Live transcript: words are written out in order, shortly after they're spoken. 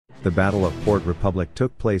The Battle of Port Republic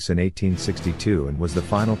took place in 1862 and was the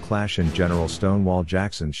final clash in General Stonewall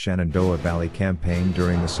Jackson's Shenandoah Valley campaign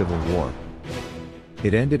during the Civil War.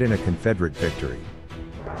 It ended in a Confederate victory.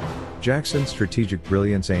 Jackson's strategic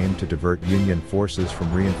brilliance aimed to divert Union forces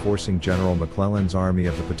from reinforcing General McClellan's Army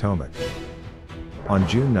of the Potomac. On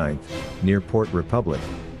June 9, near Port Republic,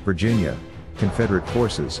 Virginia, Confederate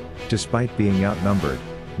forces, despite being outnumbered,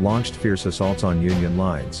 launched fierce assaults on Union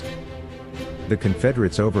lines. The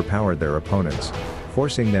Confederates overpowered their opponents,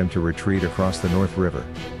 forcing them to retreat across the North River.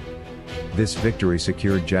 This victory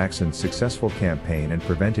secured Jackson's successful campaign and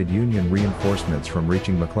prevented Union reinforcements from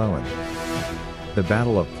reaching McClellan. The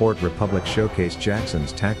Battle of Port Republic showcased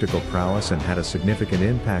Jackson's tactical prowess and had a significant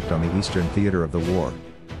impact on the Eastern theater of the war.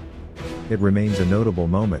 It remains a notable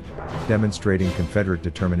moment, demonstrating Confederate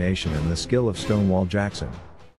determination and the skill of Stonewall Jackson.